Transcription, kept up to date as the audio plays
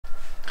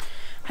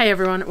Hey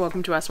everyone,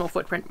 welcome to our small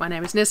footprint. My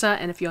name is Nyssa,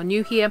 and if you're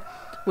new here,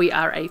 we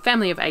are a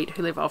family of 8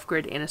 who live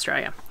off-grid in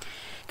Australia.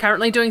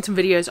 Currently doing some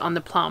videos on the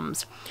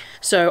plums.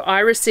 So I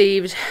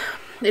received,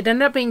 it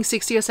ended up being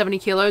 60 or 70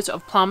 kilos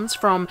of plums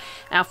from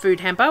our food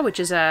hamper, which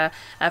is a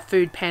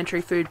food pantry,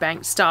 food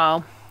bank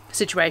style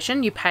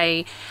situation. You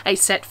pay a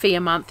set fee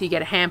a month, you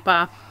get a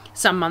hamper.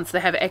 Some months they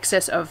have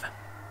excess of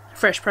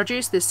fresh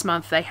produce. This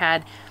month they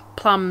had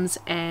plums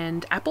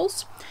and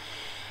apples.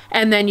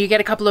 And then you get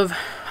a couple of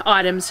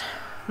items,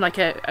 like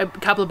a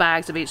couple of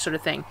bags of each sort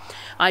of thing.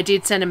 I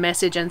did send a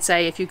message and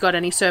say, if you've got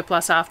any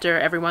surplus after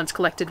everyone's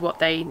collected what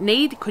they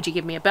need, could you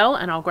give me a bell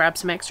and I'll grab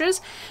some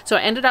extras. So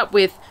I ended up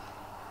with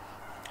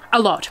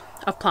a lot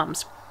of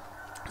plums.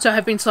 So I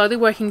have been slowly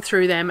working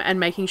through them and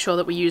making sure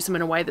that we use them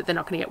in a way that they're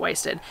not going to get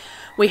wasted.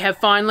 We have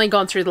finally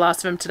gone through the last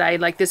of them today.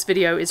 Like, this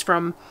video is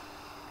from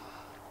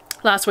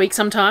last week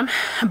sometime,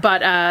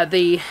 but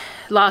the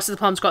last of the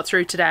plums got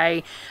through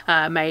today,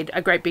 made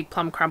a great big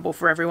plum crumble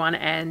for everyone,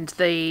 and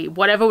the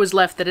whatever was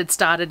left that had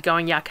started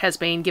going yuck has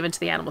been given to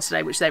the animals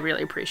today, which they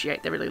really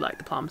appreciate. They really like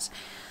the plums.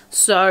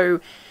 So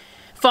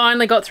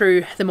finally got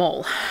through them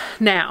all.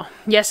 Now,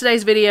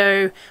 yesterday's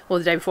video, or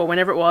the day before,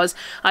 whenever it was,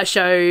 I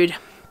showed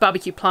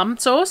barbecue plum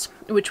sauce,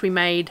 which we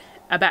made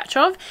a batch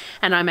of,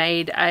 and I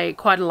made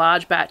quite a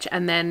large batch,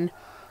 and then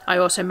I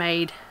also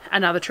made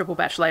another triple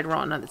batch later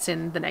on, and it's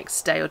in the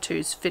next day or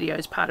two's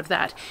videos, part of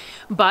that.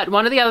 But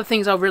one of the other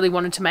things I really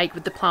wanted to make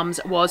with the plums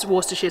was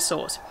Worcestershire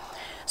sauce.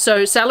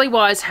 So Sally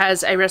Wise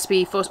has a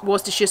recipe for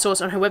Worcestershire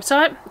sauce on her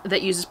website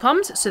that uses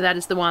plums, so that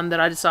is the one that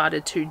I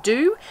decided to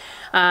do.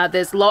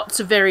 There's lots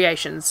of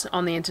variations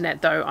on the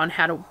internet though on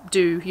how to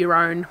do your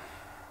own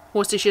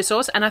Worcestershire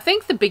sauce, and I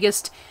think the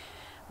biggest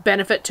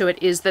benefit to it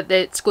is that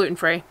it's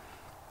gluten-free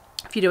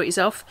if you do it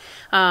yourself.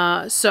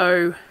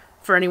 So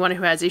for anyone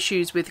who has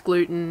issues with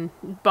gluten,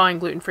 buying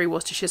gluten-free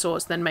Worcestershire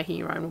sauce, then making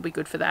your own will be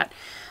good for that.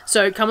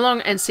 So come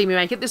along and see me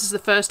make it. This is the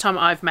first time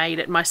I've made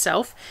it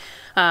myself,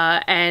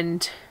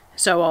 and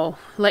so I'll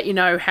let you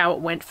know how it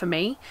went for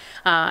me.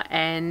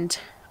 And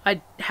I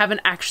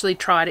haven't actually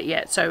tried it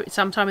yet, so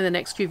sometime in the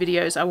next few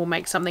videos I will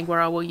make something where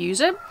I will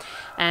use it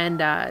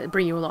and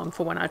bring you along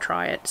for when I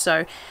try it.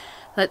 So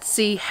let's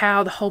see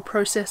how the whole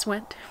process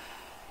went.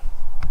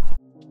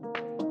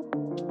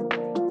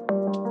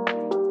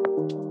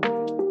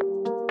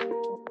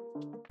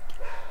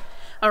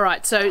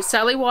 Alright, so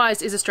Sally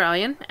Wise is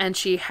Australian, and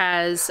she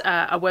has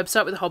a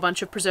website with a whole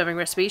bunch of preserving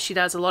recipes. She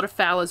does a lot of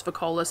Fowler's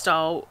Vacola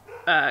style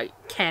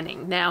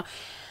canning. Now,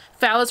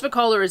 Fowler's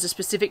Vacola is a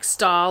specific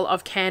style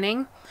of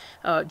canning,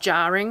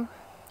 jarring.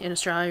 In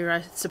Australia,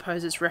 I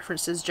suppose it's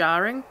referenced as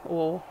jarring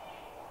or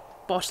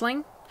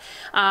bottling.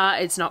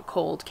 It's not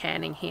called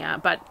canning here,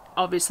 but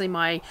obviously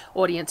my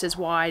audience is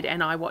wide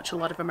and I watch a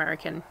lot of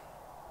American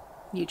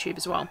YouTube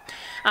as well.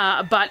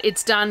 But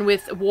it's done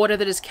with water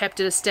that is kept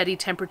at a steady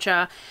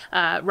temperature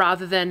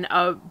rather than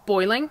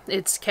boiling.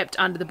 It's kept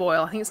under the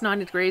boil. I think it's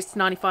 90 degrees,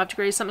 95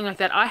 degrees, something like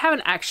that. I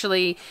haven't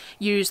actually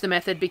used the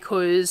method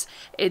because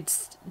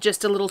it's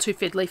just a little too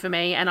fiddly for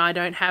me and I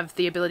don't have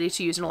the ability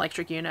to use an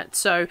electric unit.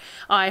 So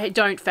I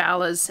don't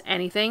Fowler's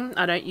anything.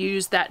 I don't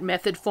use that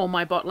method for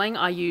my bottling.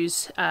 I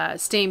use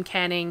steam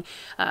canning,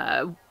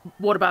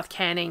 water bath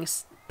canning,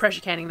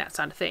 pressure canning, that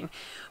sort of thing.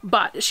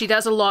 But she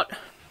does a lot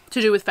to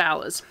do with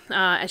Fowler's,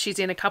 and she's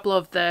in a couple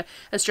of the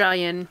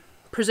Australian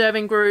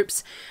preserving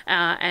groups,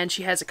 and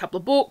she has a couple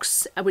of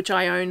books which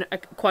I own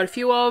quite a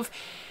few of,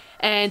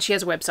 and she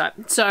has a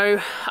website. So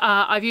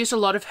I've used a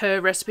lot of her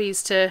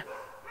recipes to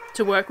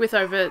work with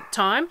over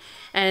time,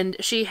 and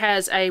she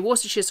has a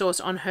Worcestershire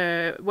sauce on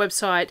her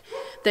website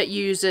that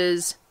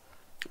uses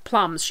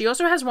plums. She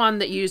also has one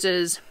that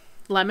uses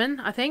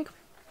lemon, I think.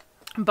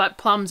 But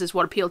plums is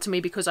what appealed to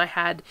me because I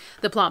had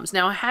the plums.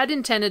 Now, I had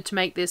intended to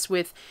make this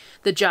with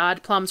the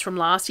jarred plums from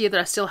last year that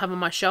I still have on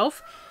my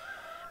shelf,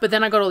 but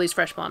then I got all these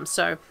fresh plums,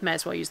 so may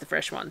as well use the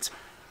fresh ones.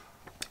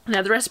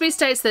 Now, the recipe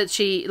states that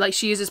she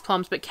uses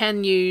plums but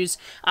can use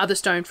other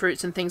stone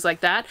fruits and things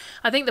like that.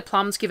 I think the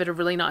plums give it a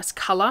really nice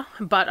colour,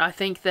 but I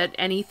think that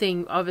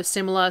anything of a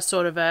similar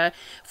sort of a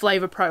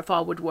flavour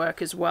profile would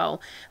work as well.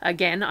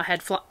 Again, I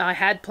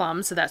had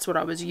plums, so that's what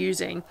I was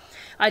using.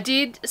 I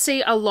did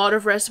see a lot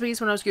of recipes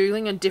when I was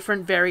Googling and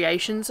different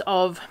variations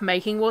of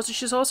making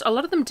Worcestershire sauce. A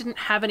lot of them didn't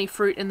have any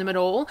fruit in them at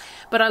all,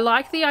 but I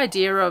like the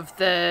idea of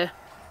the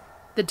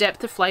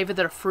depth of flavour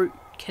that a fruit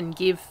can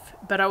give,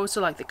 but I also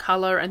like the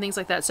colour and things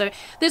like that. So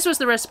this was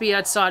the recipe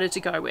I decided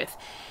to go with.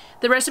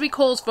 The recipe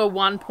calls for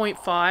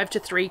 1.5 to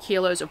 3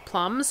 kilos of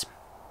plums.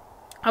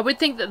 I would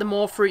think that the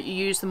more fruit you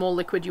use, the more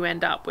liquid you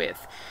end up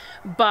with.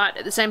 But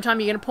at the same time,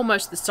 you're going to pull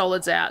most of the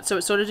solids out, so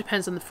it sort of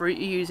depends on the fruit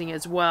you're using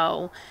as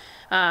well.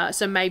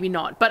 So maybe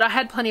not. But I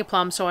had plenty of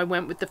plums, so I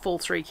went with the full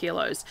 3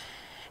 kilos.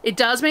 It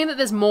does mean that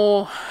there's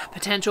more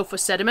potential for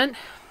sediment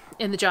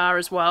in the jar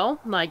as well,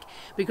 like,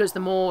 because the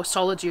more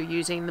solids you're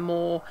using, the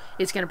more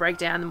it's going to break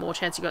down, the more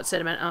chance you got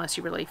sediment, unless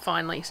you really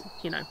finely,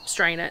 you know,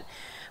 strain it.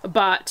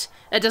 But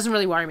it doesn't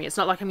really worry me. It's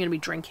not like I'm going to be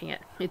drinking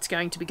it. It's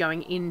going to be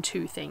going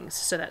into things,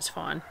 so that's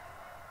fine.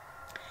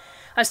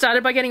 I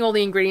started by getting all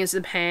the ingredients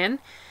in the pan.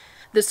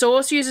 The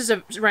sauce uses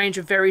a range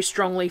of very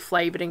strongly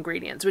flavoured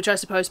ingredients, which I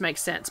suppose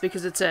makes sense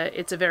because it's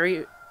a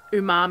very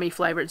umami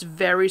flavour. It's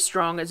very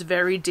strong, it's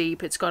very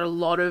deep, it's got a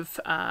lot of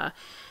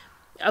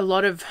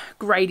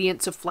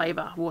gradients of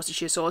flavour,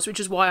 Worcestershire sauce, which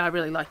is why I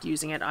really like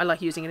using it. I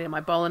like using it in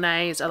my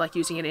bolognese, I like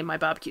using it in my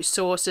barbecue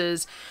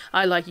sauces,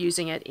 I like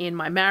using it in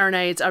my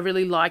marinades. I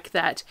really like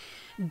that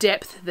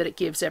depth that it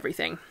gives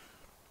everything.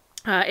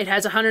 It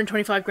has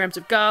 125 grams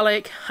of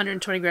garlic,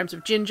 120 grams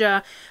of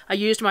ginger. I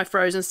used my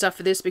frozen stuff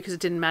for this because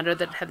it didn't matter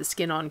that it had the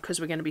skin on because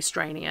we're going to be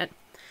straining it.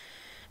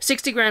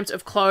 60 grams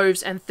of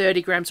cloves and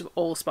 30 grams of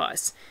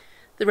allspice.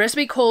 The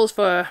recipe calls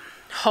for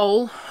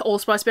whole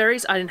allspice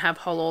berries. I didn't have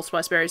whole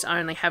allspice berries, I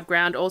only have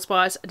ground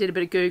allspice. I did a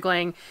bit of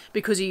Googling.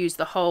 Because you use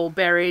the whole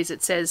berries,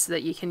 it says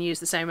that you can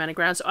use the same amount of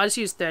ground, so I just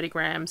used 30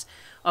 grams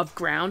of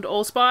ground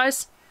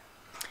allspice.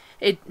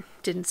 It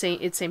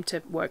seemed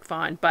to work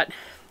fine, but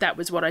that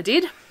was what I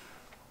did.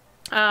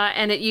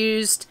 And it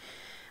used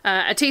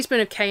a teaspoon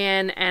of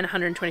cayenne and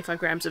 125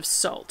 grams of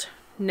salt.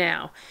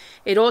 Now,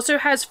 it also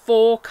has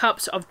 4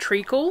 cups of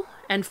treacle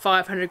and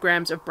 500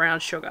 grams of brown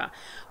sugar,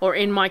 or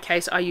in my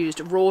case I used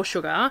raw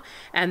sugar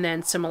and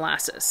then some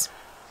molasses.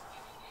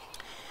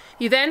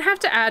 You then have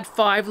to add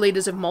 5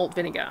 litres of malt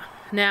vinegar.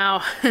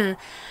 Now,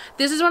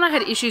 this is when I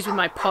had issues with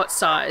my pot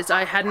size.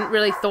 I hadn't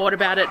really thought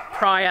about it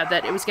prior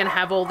that it was going to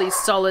have all these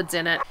solids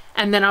in it,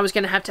 and then I was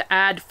going to have to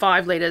add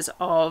 5 litres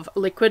of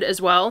liquid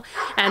as well.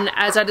 And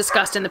as I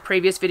discussed in the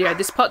previous video,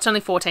 this pot's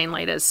only 14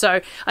 litres,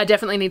 so I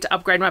definitely need to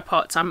upgrade my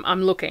pots. I'm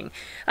looking.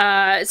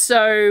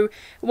 So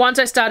once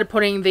I started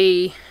putting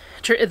the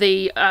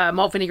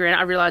malt vinegar in,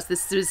 I realised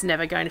this was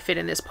never going to fit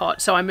in this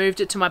pot, so I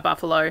moved it to my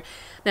Buffalo.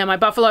 Now my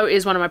Buffalo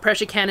is one of my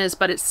pressure canners,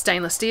 but it's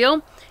stainless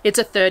steel. It's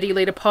a 30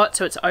 litre pot,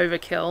 so it's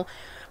overkill.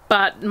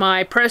 But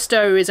my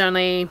Presto is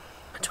only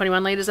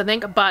 21 litres, I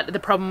think. But the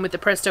problem with the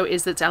Presto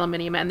is that it's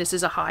aluminium, and this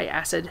is a high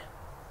acid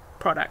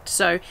product.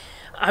 So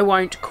I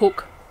won't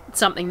cook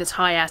something that's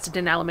high acid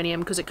in aluminium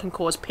because it can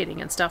cause pitting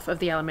and stuff of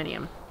the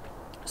aluminium.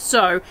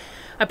 So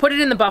I put it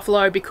in the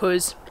Buffalo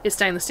because it's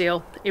stainless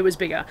steel. It was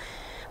bigger.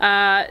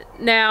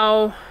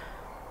 Now,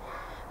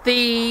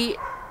 the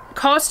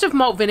cost of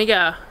malt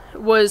vinegar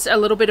was a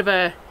little bit of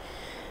a,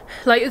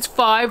 like, it's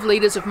 5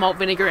 litres of malt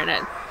vinegar in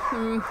it,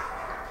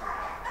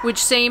 which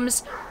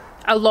seems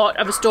a lot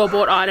of a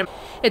store-bought item.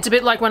 It's a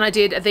bit like when I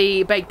did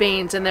the baked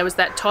beans and there was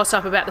that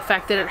toss-up about the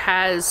fact that it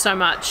has so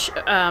much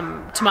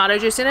tomato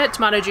juice in it.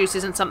 Tomato juice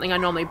isn't something I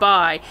normally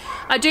buy.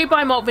 I do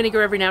buy malt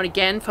vinegar every now and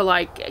again for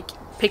like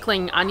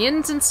pickling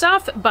onions and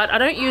stuff, but I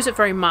don't use it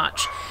very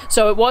much.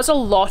 So it was a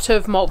lot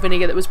of malt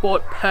vinegar that was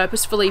bought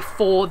purposefully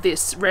for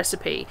this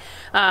recipe,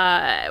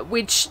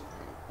 which,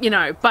 you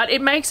know, but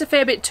it makes a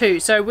fair bit too,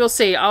 so we'll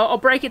see. I'll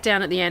break it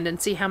down at the end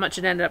and see how much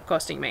it ended up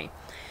costing me.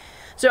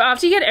 So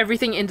after you get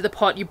everything into the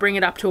pot, you bring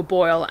it up to a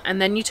boil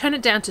and then you turn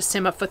it down to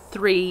simmer for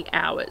 3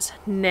 hours.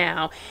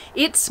 Now,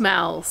 it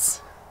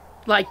smells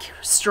like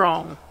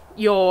strong.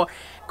 You're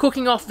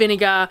cooking off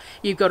vinegar,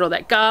 you've got all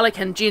that garlic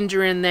and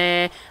ginger in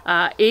there.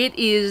 It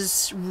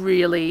is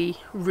really,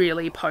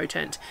 really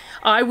potent.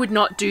 I would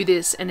not do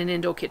this in an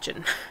indoor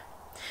kitchen.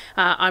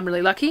 I'm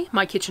really lucky.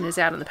 My kitchen is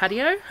out on the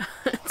patio.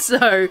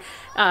 So,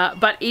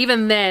 but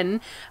even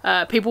then,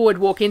 people would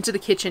walk into the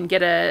kitchen,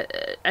 get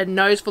a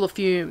nose full of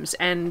fumes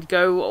and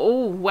go,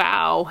 oh,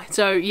 wow.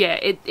 So yeah,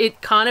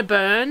 it kind of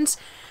burns.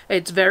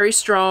 It's very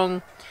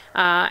strong,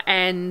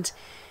 and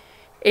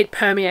it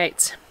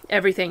permeates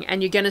everything,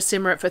 and you're going to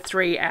simmer it for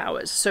 3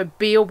 hours. So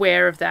be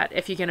aware of that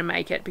if you're going to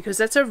make it, because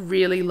that's a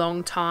really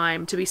long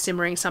time to be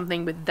simmering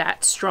something with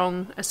that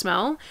strong a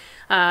smell.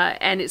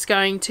 And it's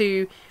going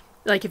to,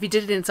 like, if you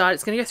did it inside,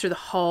 it's going to go through the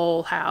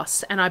whole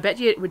house, and I bet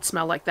you it would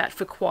smell like that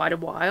for quite a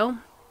while,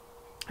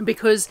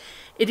 because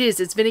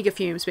it's vinegar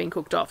fumes being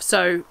cooked off.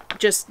 So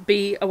just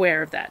be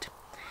aware of that.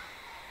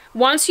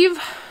 Once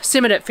you've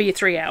simmered it for your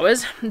 3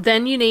 hours,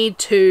 then you need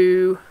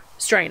to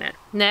strain it.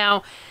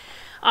 Now,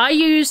 I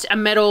used a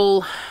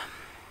metal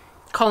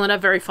colander,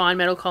 very fine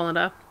metal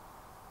colander,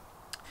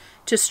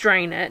 to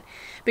strain it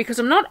because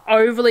I'm not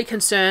overly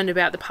concerned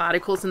about the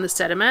particles and the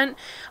sediment.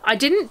 I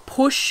didn't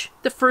push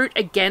the fruit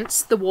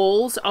against the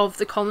walls of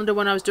the colander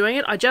when I was doing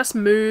it. I just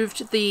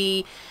moved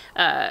the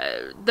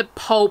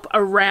pulp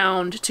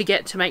around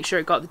to make sure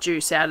it got the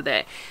juice out of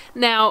there.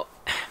 Now,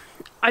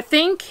 I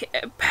think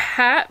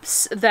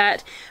perhaps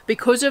that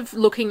because of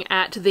looking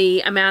at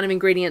the amount of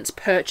ingredients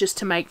purchased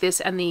to make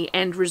this and the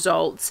end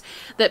results,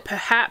 that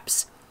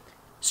perhaps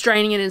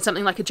straining it in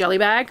something like a jelly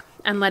bag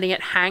and letting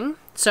it hang,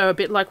 so a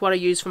bit like what I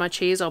use for my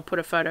cheese, I'll put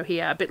a photo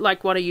here, a bit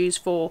like what I use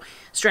for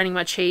straining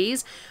my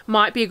cheese,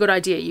 might be a good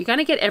idea. You're going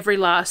to get every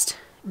last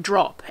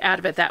drop out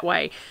of it that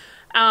way.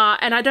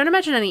 And I don't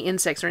imagine any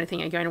insects or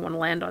anything are going to want to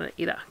land on it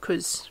either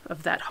because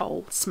of that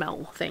whole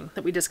smell thing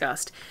that we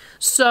discussed.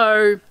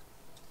 So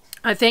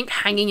I think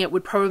hanging it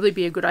would probably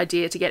be a good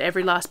idea to get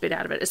every last bit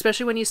out of it,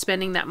 especially when you're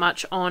spending that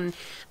much on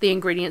the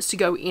ingredients to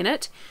go in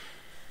it.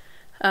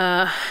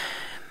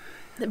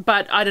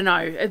 But I don't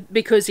know,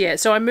 because yeah,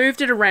 so I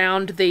moved it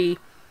around the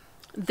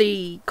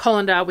the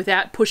colander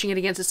without pushing it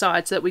against the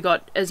side so that we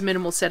got as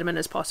minimal sediment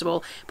as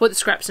possible. Put the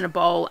scraps in a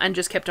bowl and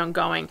just kept on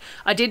going.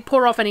 I did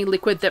pour off any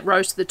liquid that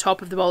rose to the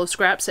top of the bowl of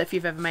scraps. So if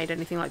you've ever made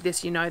anything like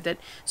this, you know that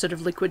sort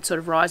of liquid sort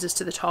of rises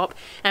to the top,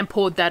 and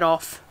poured that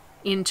off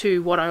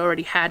into what I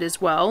already had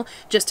as well,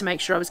 just to make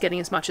sure I was getting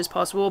as much as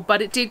possible.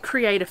 But it did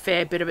create a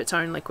fair bit of its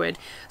own liquid.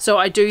 So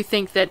I do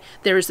think that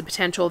there is the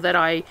potential that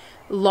I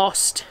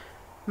lost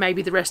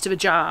maybe the rest of a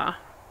jar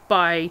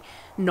by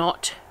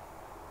not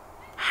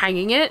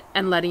hanging it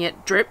and letting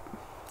it drip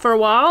for a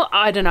while.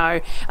 I don't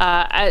know.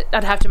 I'd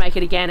have to make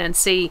it again and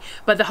see.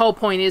 But the whole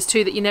point is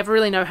too that you never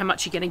really know how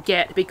much you're going to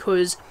get,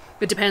 because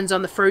it depends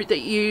on the fruit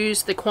that you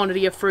use, the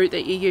quantity of fruit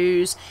that you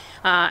use,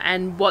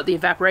 and what the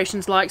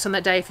evaporation's like. So on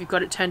that day, if you've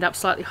got it turned up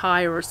slightly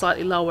higher or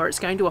slightly lower, it's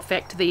going to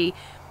affect the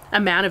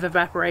amount of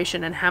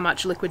evaporation and how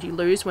much liquid you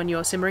lose when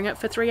you're simmering it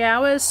for 3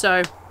 hours.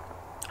 So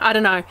I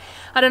don't know.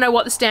 I don't know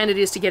what the standard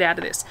is to get out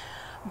of this,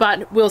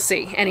 but we'll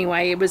see.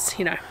 Anyway, it was,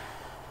 you know,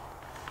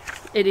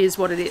 it is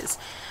what it is.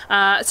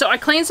 So I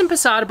cleaned some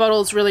passata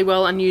bottles really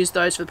well and used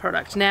those for the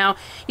product. Now,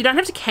 you don't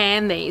have to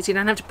can these, you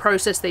don't have to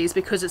process these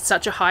because it's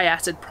such a high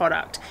acid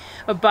product,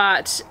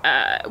 but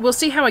we'll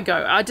see how I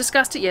go. I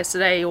discussed it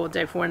yesterday or the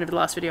day before, whenever the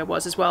last video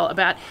was as well,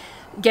 about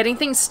getting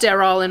things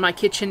sterile in my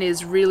kitchen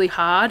is really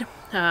hard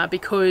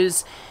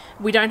because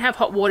we don't have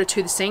hot water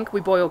to the sink.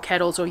 We boil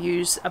kettles or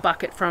use a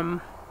bucket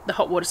from the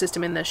hot water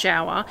system in the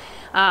shower,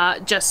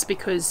 just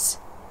because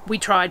we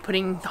tried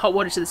putting the hot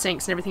water to the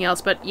sinks and everything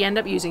else, but you end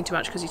up using too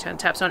much because you turn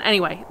the taps on.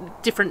 Anyway,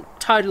 different,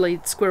 totally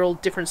squirrel,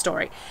 different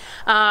story.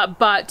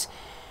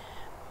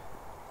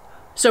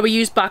 So we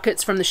use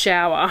buckets from the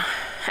shower,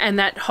 and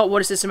that hot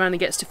water system only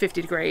gets to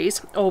 50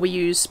 degrees, or we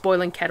use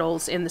boiling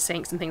kettles in the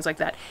sinks and things like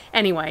that.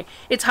 Anyway,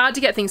 it's hard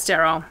to get things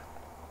sterile.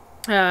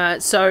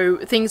 So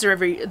things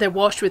are they're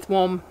washed with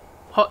warm,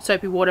 hot,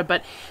 soapy water,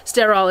 but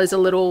sterile is a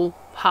little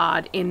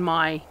hard in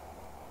my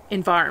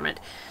environment.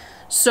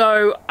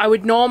 So I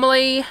would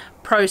normally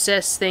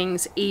process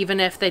things even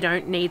if they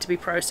don't need to be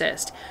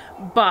processed,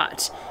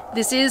 but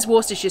this is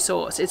Worcestershire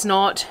sauce. It's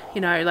not,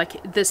 you know,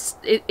 like this,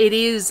 it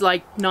is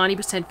like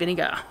 90%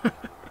 vinegar.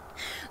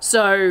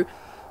 So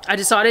I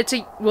decided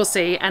to, we'll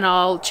see, and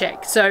I'll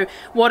check. So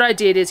what I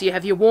did is you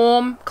have your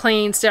warm,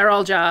 clean,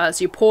 sterile jars,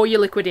 you pour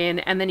your liquid in,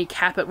 and then you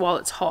cap it while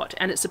it's hot,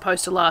 and it's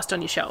supposed to last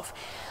on your shelf.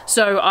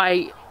 So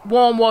I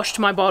warm washed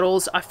my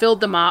bottles, I filled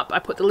them up, I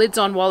put the lids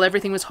on while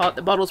everything was hot,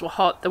 the bottles were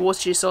hot, the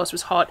Worcestershire sauce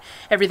was hot,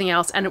 everything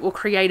else, and it will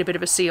create a bit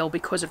of a seal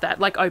because of that,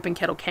 like open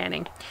kettle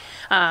canning.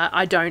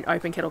 I don't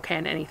open kettle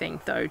can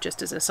anything though,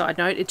 just as a side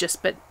note,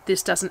 but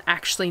this doesn't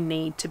actually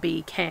need to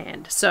be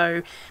canned.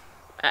 So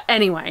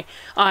anyway,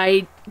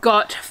 I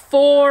got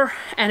 4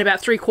 and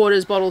about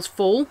 3/4 bottles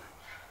full.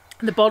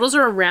 The bottles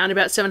are around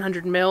about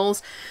 700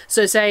 mils,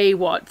 so say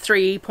what,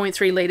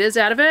 3.3 litres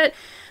out of it.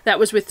 That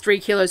was with 3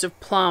 kilos of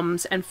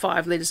plums and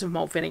 5 litres of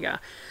malt vinegar.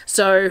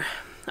 So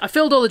I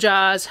filled all the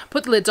jars,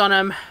 put the lids on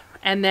them,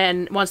 and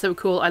then once they were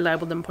cool, I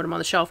labelled them and put them on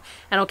the shelf.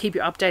 And I'll keep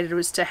you updated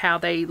as to how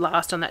they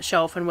last on that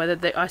shelf and whether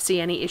I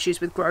see any issues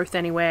with growth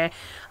anywhere.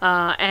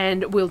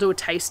 And we'll do a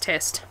taste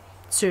test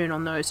soon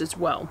on those as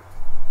well.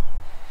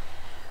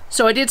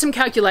 So I did some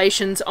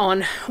calculations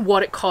on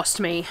what it cost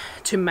me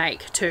to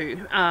make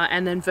too,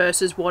 and then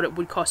versus what it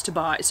would cost to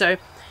buy. So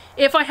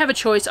if I have a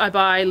choice, I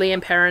buy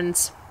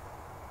MILLMERRAN's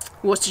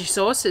Worcestershire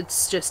sauce.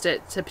 It's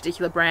a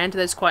particular brand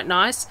that's quite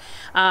nice,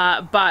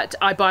 but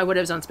I buy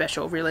whatever's on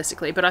special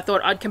realistically. But I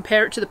thought I'd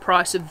compare it to the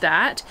price of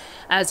that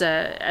as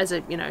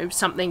a you know,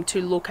 something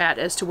to look at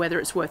as to whether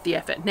it's worth the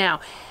effort. Now,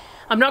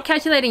 I'm not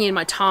calculating in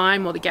my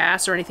time or the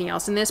gas or anything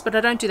else in this, but I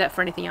don't do that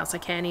for anything else I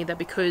can either,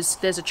 because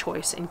there's a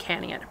choice in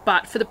canning it.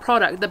 But for the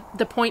product,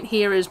 the point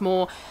here is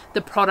more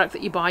the product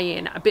that you buy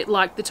in, a bit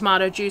like the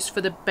tomato juice for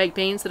the baked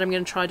beans that I'm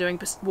going to try doing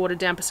watered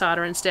down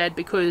passata instead,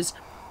 because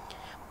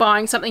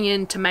buying something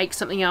in to make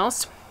something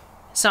else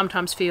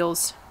sometimes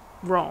feels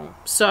wrong.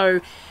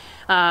 So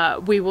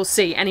we will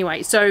see.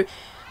 Anyway, so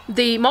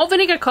the malt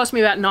vinegar cost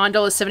me about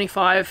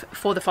 $9.75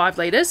 for the 5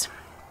 litres.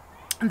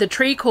 The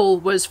treacle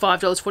was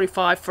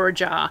 $5.45 for a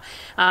jar,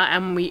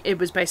 and it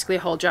was basically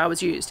a whole jar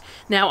was used.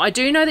 Now, I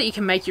do know that you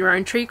can make your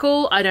own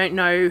treacle. I don't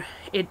know,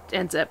 it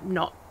ends up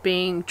not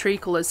being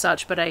treacle as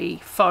such, but a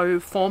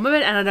faux form of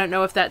it, and I don't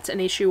know if that's an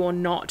issue or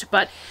not,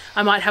 but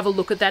I might have a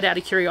look at that out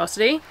of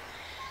curiosity.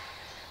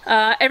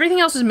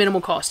 Everything else was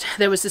minimal cost.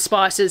 There was the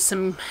spices,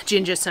 some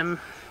ginger, some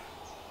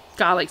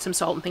garlic, some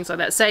salt and things like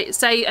that.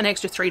 Say an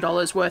extra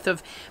 $3 worth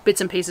of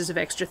bits and pieces of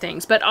extra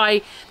things, but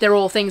they're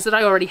all things that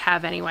I already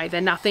have anyway.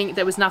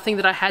 There was nothing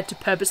that I had to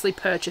purposely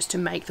purchase to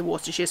make the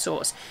Worcestershire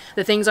sauce.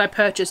 The things I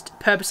purchased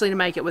purposely to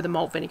make it were the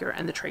malt vinegar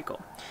and the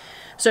treacle.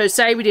 So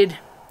say we did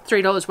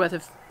 $3 worth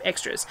of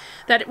extras.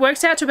 That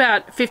works out to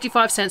about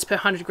 55 cents per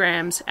 100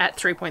 grams at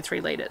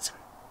 3.3 litres.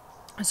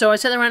 So I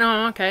sat there and went,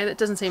 oh, okay, that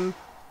doesn't seem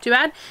too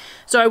bad.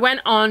 So I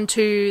went on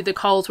to the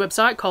Coles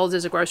website. Coles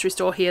is a grocery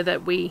store here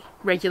that we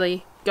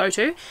regularly go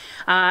to.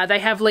 They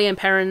have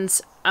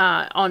MILLMERRAN's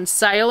on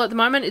sale at the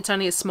moment. It's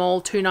only a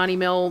small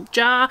 290ml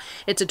jar.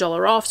 It's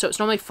 $1 off, so it's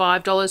normally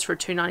 $5 for a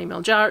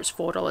 290ml jar. It's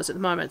 $4 at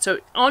the moment. So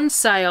on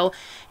sale,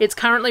 it's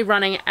currently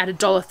running at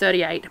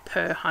 $1.38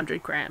 per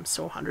 100 grams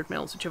or 100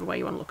 mils, whichever way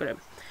you want to look at it.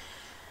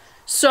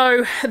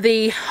 So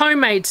the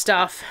homemade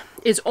stuff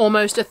is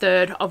almost a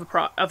third of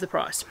the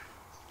price.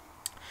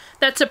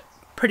 That's a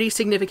pretty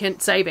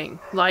significant saving.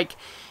 Like,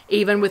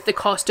 even with the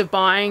cost of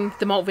buying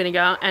the malt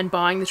vinegar and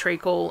buying the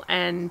treacle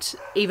and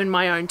even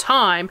my own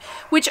time,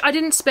 which I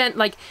didn't spend,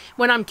 like,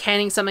 when I'm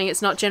canning something,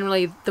 it's not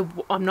generally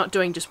I'm not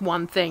doing just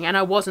one thing. And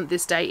I wasn't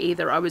this day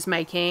either. I was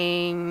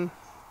making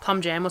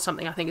plum jam or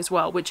something, I think, as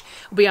well, which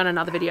will be on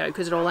another video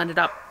because it all ended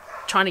up,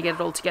 trying to get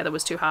it all together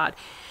was too hard.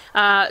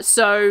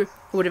 So it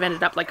would have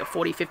ended up like a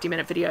 40-50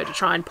 minute video to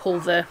try and pull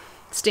the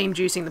steam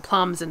juicing the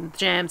plums and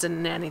jams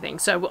and anything.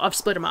 So I've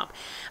split them up.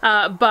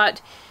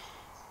 But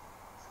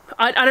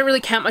I don't really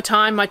count my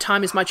time. My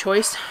time is my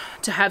choice.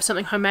 To have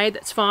something homemade,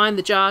 that's fine.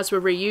 The jars were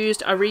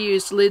reused. I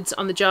reused lids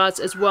on the jars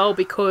as well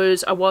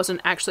because I wasn't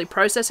actually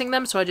processing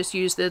them. So I just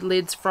used the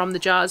lids from the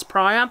jars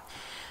prior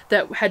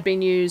that had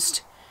been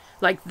used,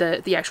 like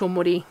the actual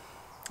muddy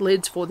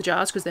lids for the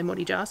jars because they're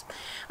muddy jars.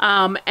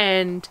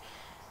 And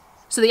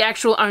so the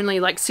actual only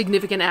like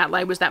significant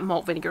outlay was that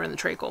malt vinegar and the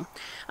treacle,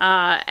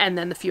 and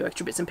then the few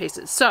extra bits and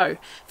pieces. So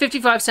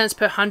 55 cents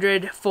per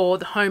 100 for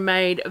the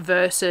homemade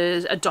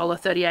versus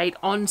 $1.38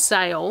 on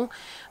sale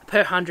per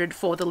 100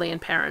 for the Lee &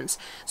 Perrins.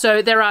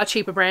 So there are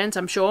cheaper brands,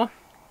 I'm sure.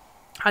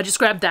 I just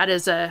grabbed that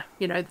as a,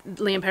 you know,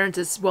 Lee & Perrins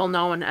is well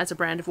known as a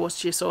brand of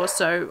Worcestershire sauce,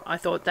 so I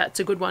thought that's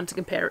a good one to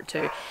compare it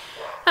to.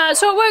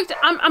 So it worked.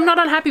 I'm not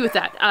unhappy with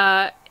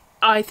that.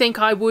 I think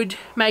I would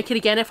make it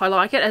again if I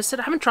like it. As I said,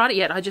 I haven't tried it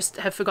yet. I just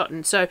have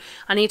forgotten. So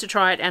I need to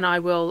try it and I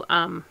will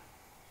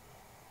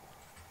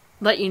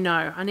let you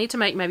know. I need to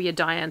make maybe a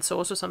Diane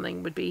sauce or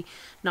something would be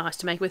nice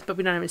to make with, but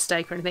we don't have a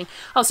steak or anything.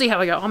 I'll see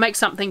how I go. I'll make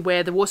something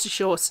where the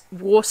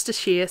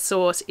Worcestershire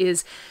sauce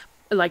is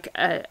like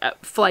a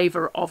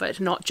flavour of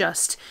it, not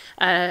just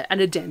an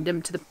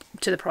addendum to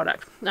the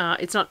product.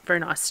 It's not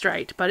very nice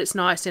straight, but it's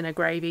nice in a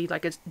gravy,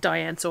 like a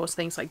Diane sauce,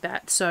 things like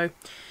that. So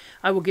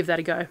I will give that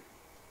a go.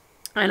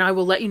 And I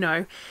will let you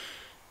know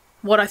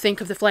what I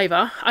think of the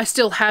flavour. I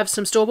still have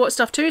some store-bought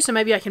stuff too, so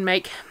maybe I can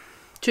make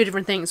two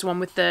different things, one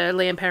with the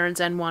Lee &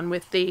 Perrins and one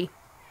with the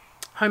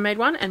homemade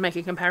one, and make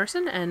a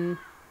comparison and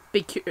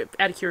be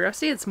out of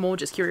curiosity. It's more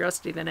just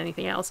curiosity than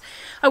anything else.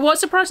 I was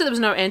surprised that there was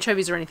no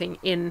anchovies or anything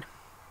in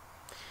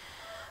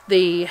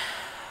the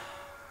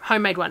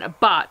homemade one,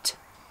 but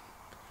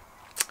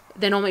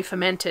they're normally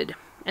fermented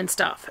and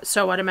stuff,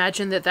 so I'd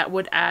imagine that that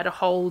would add a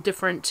whole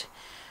different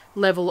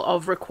level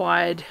of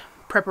required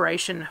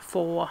preparation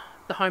for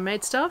the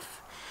homemade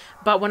stuff.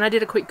 But when I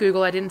did a quick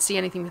Google, I didn't see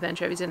anything with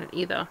anchovies in it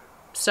either,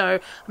 so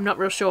I'm not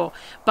real sure.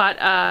 But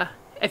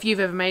if you've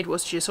ever made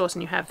Worcestershire sauce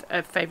and you have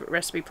a favourite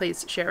recipe,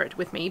 please share it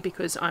with me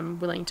because I'm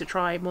willing to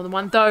try more than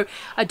one. Though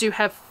I do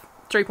have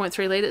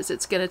 3.3 litres,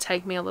 it's going to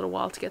take me a little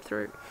while to get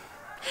through.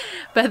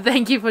 But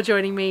thank you for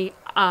joining me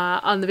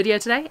on the video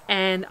today,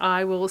 and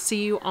I will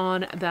see you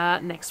on the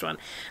next one.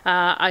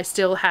 I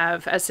still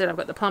have, as I said, I've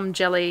got the plum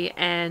jelly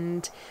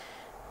and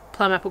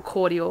plum apple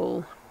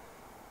cordial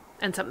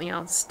and something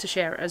else to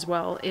share as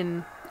well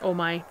in all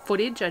my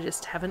footage. I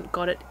just haven't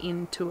got it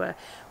into a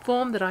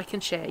form that I can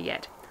share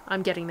yet.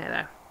 I'm getting there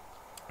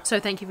though. So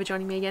thank you for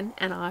joining me again,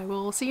 and I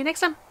will see you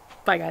next time.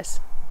 Bye guys.